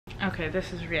Okay,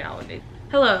 this is reality.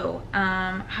 Hello,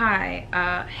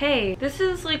 hi, hey, this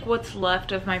is like what's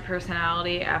left of my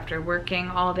personality after working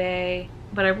all day,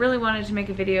 but I really wanted to make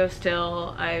a video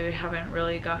still. I haven't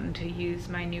really gotten to use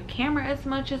my new camera as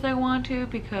much as I want to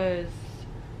because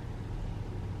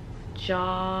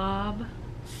job.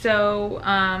 So,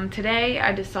 today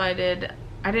I decided,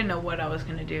 I didn't know what I was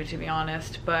gonna do, to be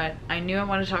honest, but I knew I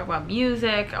wanted to talk about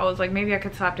music. I was like, maybe I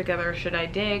could slap together Should I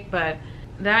Dig, but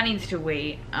that needs to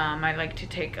wait. I like to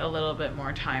take a little bit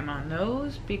more time on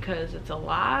those because it's a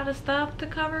lot of stuff to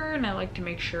cover and I like to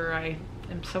make sure I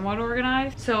am somewhat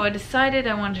organized. So I decided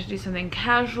I wanted to do something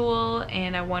casual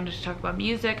and I wanted to talk about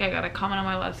music. I got a comment on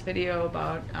my last video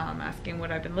about asking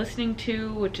what I've been listening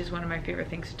to, which is one of my favorite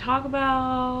things to talk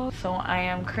about. So I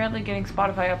am currently getting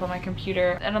Spotify up on my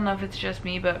computer. I don't know if it's just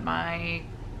me, but my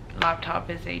laptop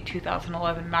is a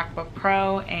 2011 MacBook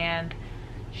Pro and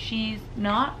she's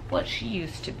not what she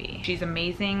used to be. She's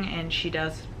amazing and she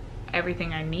does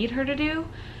everything I need her to do,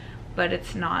 but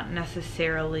it's not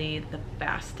necessarily the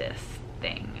fastest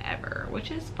thing ever,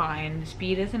 which is fine.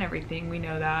 Speed isn't everything, we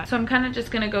know that. So I'm kind of just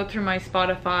gonna go through my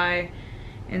Spotify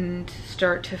and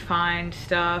start to find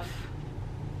stuff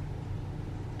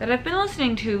that I've been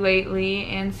listening to lately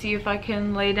and see if I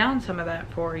can lay down some of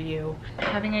that for you.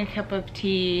 Having a cup of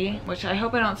tea, which I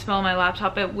hope I don't spill on my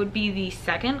laptop. It would be the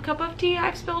second cup of tea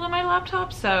I've spilled on my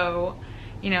laptop, so,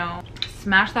 you know,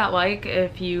 smash that like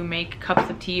if you make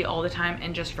cups of tea all the time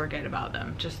and just forget about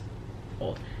them. Just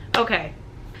old. Okay,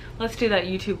 let's do that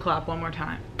YouTube clap one more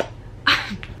time.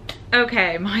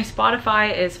 Okay, my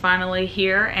Spotify is finally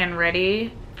here and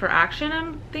ready for action,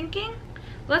 I'm thinking.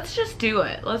 Let's just do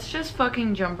it. Let's just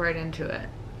fucking jump right into it.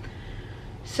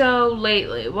 So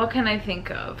lately, what can I think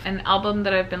of? An album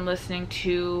that I've been listening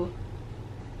to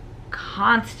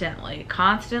constantly.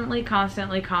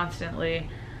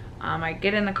 I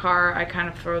get in the car, I kind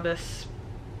of throw this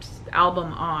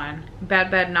album on. Bad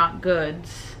Bad Not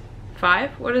Goods.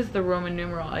 5? What is the Roman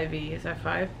numeral IV? Is that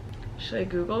 5? Should I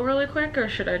Google really quick or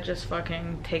should I just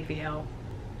fucking take the L?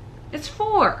 It's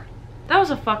 4. That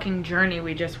was a fucking journey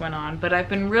we just went on, but I've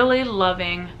been really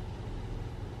loving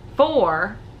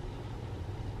 4,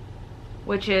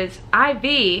 which is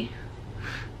IV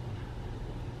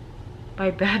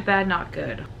by Bad Bad Not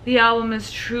Good. The album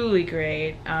is truly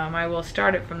great. I will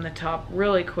start it from the top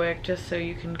really quick just so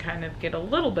you can kind of get a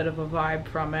little bit of a vibe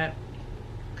from it,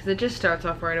 because it just starts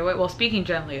off right away. Well, Speaking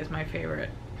Gently is my favorite.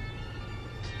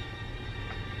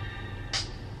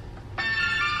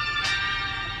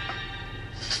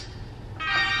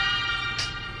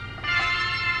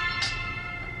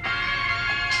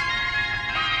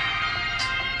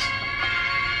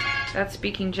 That's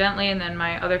Speaking Gently, and then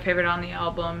my other favorite on the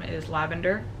album is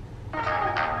Lavender.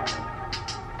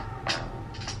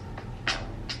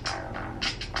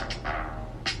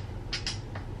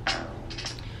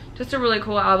 Just a really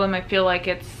cool album. I feel like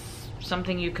it's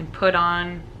something you can put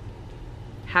on,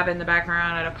 have it in the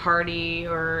background at a party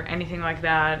or anything like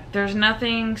that. There's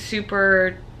nothing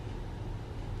super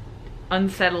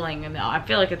unsettling in that. I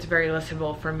feel like it's very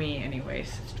listenable for me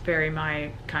anyways. It's very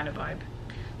my kind of vibe.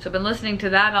 So I've been listening to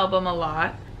that album a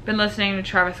lot. Been listening to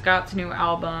Travis Scott's new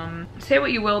album. Say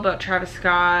what you will about Travis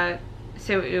Scott.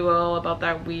 Say what you will about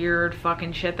that weird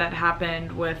fucking shit that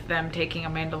happened with them taking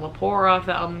Amanda Lepore off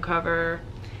the album cover.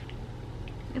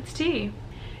 It's tea.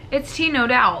 It's tea, no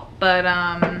doubt. But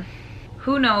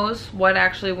who knows what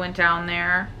actually went down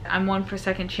there. I'm one for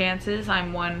second chances.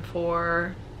 I'm one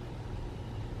for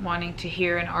wanting to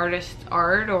hear an artist's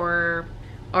art or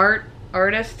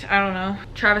artist, I don't know.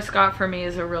 Travis Scott for me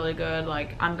is a really good,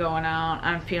 like, I'm going out,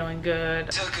 I'm feeling good.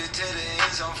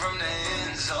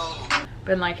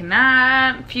 Been liking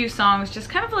that. Few songs, just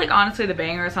kind of like honestly the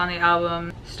bangers on the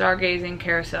album. Stargazing,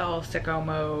 Carousel, Sicko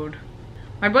Mode.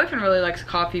 My boyfriend really likes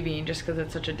Coffee Bean just because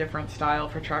it's such a different style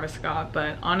for Travis Scott,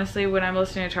 but honestly when I'm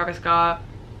listening to Travis Scott,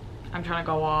 I'm trying to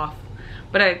go off.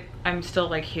 But I'm still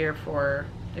like here for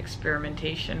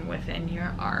experimentation within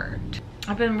your art.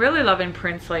 I've been really loving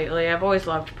Prince lately. I've always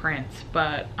loved Prince,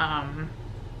 but I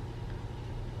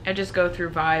just go through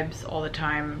vibes all the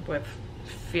time with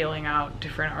feeling out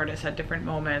different artists at different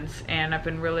moments, and I've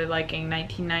been really liking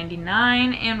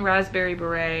 1999 and Raspberry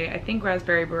Beret. I think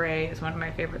Raspberry Beret is one of my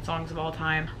favorite songs of all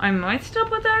time. I might still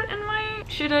put that in my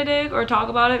Should I Dig or talk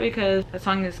about it because that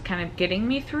song is kind of getting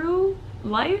me through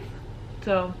life.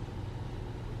 So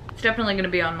It's definitely gonna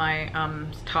be on my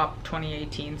top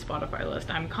 2018 Spotify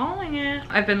list. I'm calling it.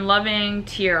 I've been loving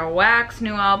Tierra Whack's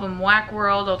new album, Whack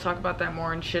World. I'll talk about that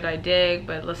more in Should I Dig,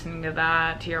 but listening to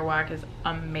that, Tierra Whack is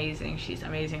amazing. She's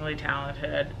amazingly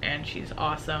talented and she's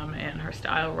awesome and her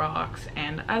style rocks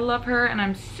and I love her and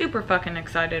I'm super fucking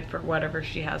excited for whatever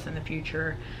she has in the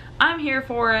future. I'm here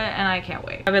for it and I can't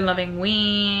wait. I've been loving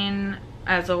Ween.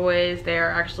 As always, they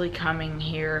are actually coming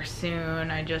here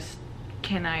soon.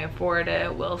 Can I afford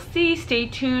it? We'll see. Stay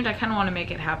tuned. I kind of want to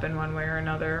make it happen one way or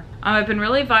another. I've been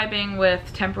really vibing with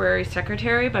Temporary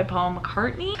Secretary by Paul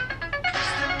McCartney.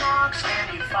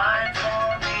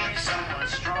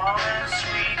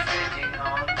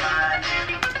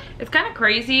 It's kind of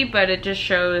crazy, but it just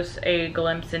shows a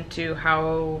glimpse into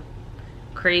how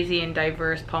crazy and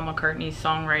diverse Paul McCartney's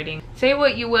songwriting. Say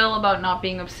what you will about not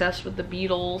being obsessed with the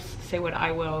Beatles, say what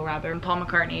I will rather. Paul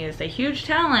McCartney is a huge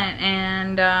talent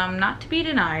and not to be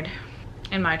denied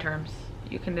in my terms.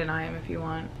 You can deny him if you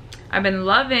want. I've been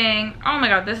loving, oh my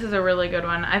god, this is a really good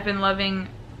one. I've been loving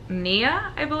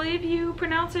Nia, I believe you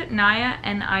pronounce it, Nia,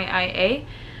 N-I-I-A.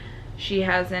 She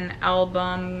has an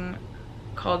album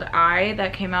called I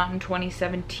that came out in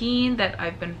 2017 that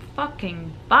I've been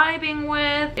fucking vibing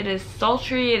with. It is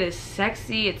sultry, it is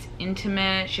sexy, it's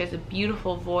intimate, she has a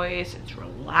beautiful voice, it's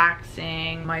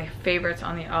relaxing. My favorites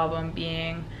on the album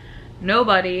being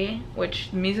Nobody, which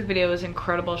the music video is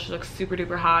incredible, she looks super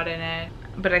duper hot in it.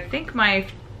 But I think my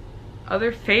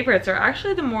other favorites are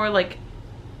actually the more like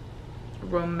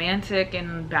romantic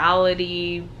and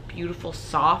ballady, beautiful,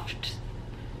 soft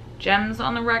gems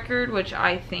on the record, which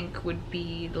I think would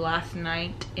be Last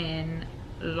Night in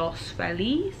Los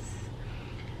Feliz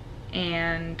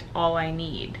and All I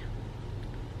Need.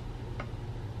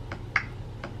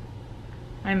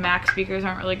 My Mac speakers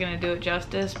aren't really gonna do it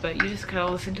justice, but you just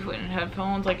gotta listen to it in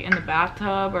headphones, like in the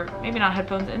bathtub, or maybe not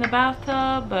headphones in the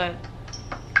bathtub, but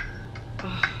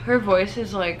her voice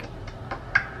is like,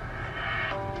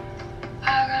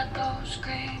 I got those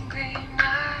green, green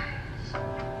eyes.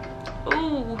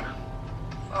 Ooh.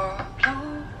 For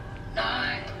blue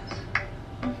nights.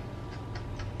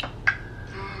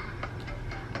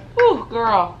 Ooh,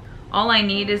 girl. All I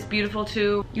Need is beautiful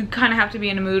too. You kind of have to be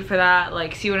in a mood for that.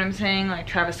 Like, see what I'm saying? Like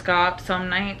Travis Scott some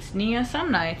nights, Nia some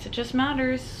nights. It just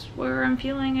matters where I'm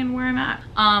feeling and where I'm at.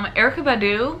 Erykah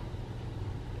Badu.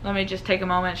 Let me just take a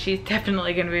moment. She's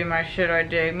definitely gonna be my Should I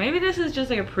Dig. Maybe this is just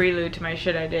like a prelude to my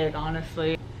Should I Dig,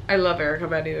 honestly. I love Erykah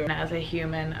Badu as a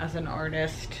human, as an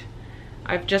artist.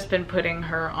 I've just been putting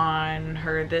her on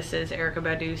her This Is Erykah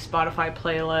Badu Spotify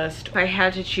playlist. If I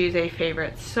had to choose a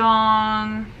favorite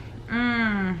song,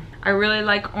 I really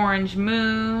like Orange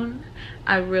Moon.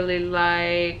 I really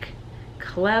like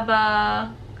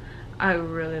Clever. I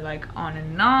really like On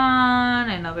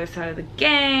and Other Side of the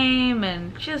Game,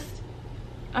 and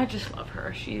I just love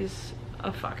her. She's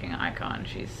a fucking icon.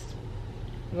 She's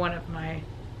one of my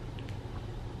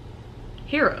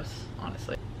heroes,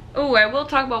 honestly. Oh, I will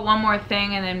talk about one more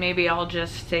thing and then maybe I'll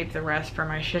just save the rest for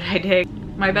my Should I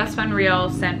Dig. My best friend Riel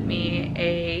sent me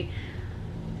a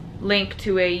link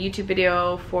to a YouTube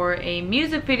video for a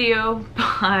music video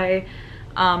by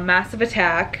Massive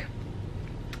Attack.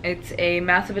 It's a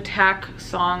Massive Attack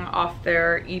song off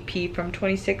their EP from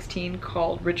 2016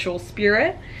 called Ritual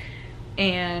Spirit.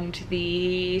 And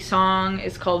the song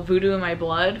is called Voodoo in My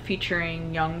Blood,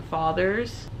 featuring Young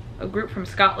Fathers, a group from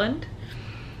Scotland.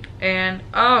 And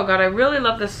oh god, I really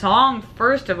love the song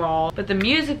first of all, but the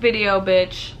music video,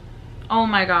 bitch, oh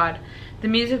my god. The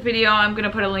music video, I'm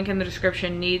gonna put a link in the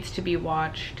description, needs to be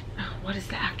watched. What is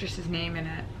the actress's name in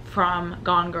it? From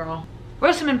Gone Girl.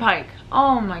 Rosamund Pike.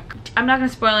 Oh my god. I'm not gonna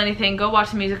spoil anything, go watch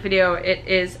the music video. It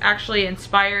is actually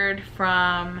inspired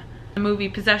from the movie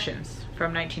Possessions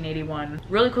from 1981.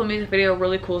 Really cool music video,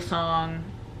 really cool song.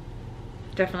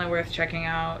 Definitely worth checking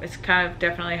out. It's kind of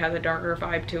definitely has a darker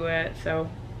vibe to it, so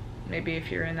maybe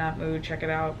if you're in that mood, check it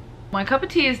out. My cup of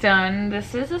tea is done.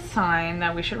 This is a sign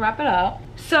that we should wrap it up.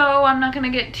 So I'm not gonna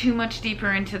get too much deeper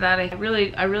into that. I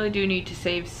really do need to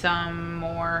save some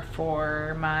more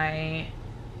for my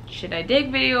Should I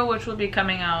Dig video, which will be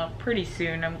coming out pretty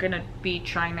soon. I'm gonna be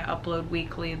trying to upload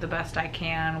weekly the best I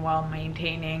can while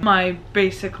maintaining my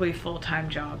basically full-time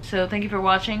job. So thank you for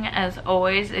watching. As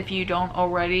always, if you don't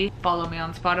already, follow me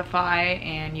on Spotify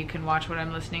and you can watch what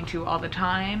I'm listening to all the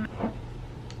time.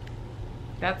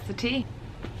 That's the tea.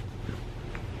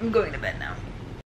 I'm going to bed now.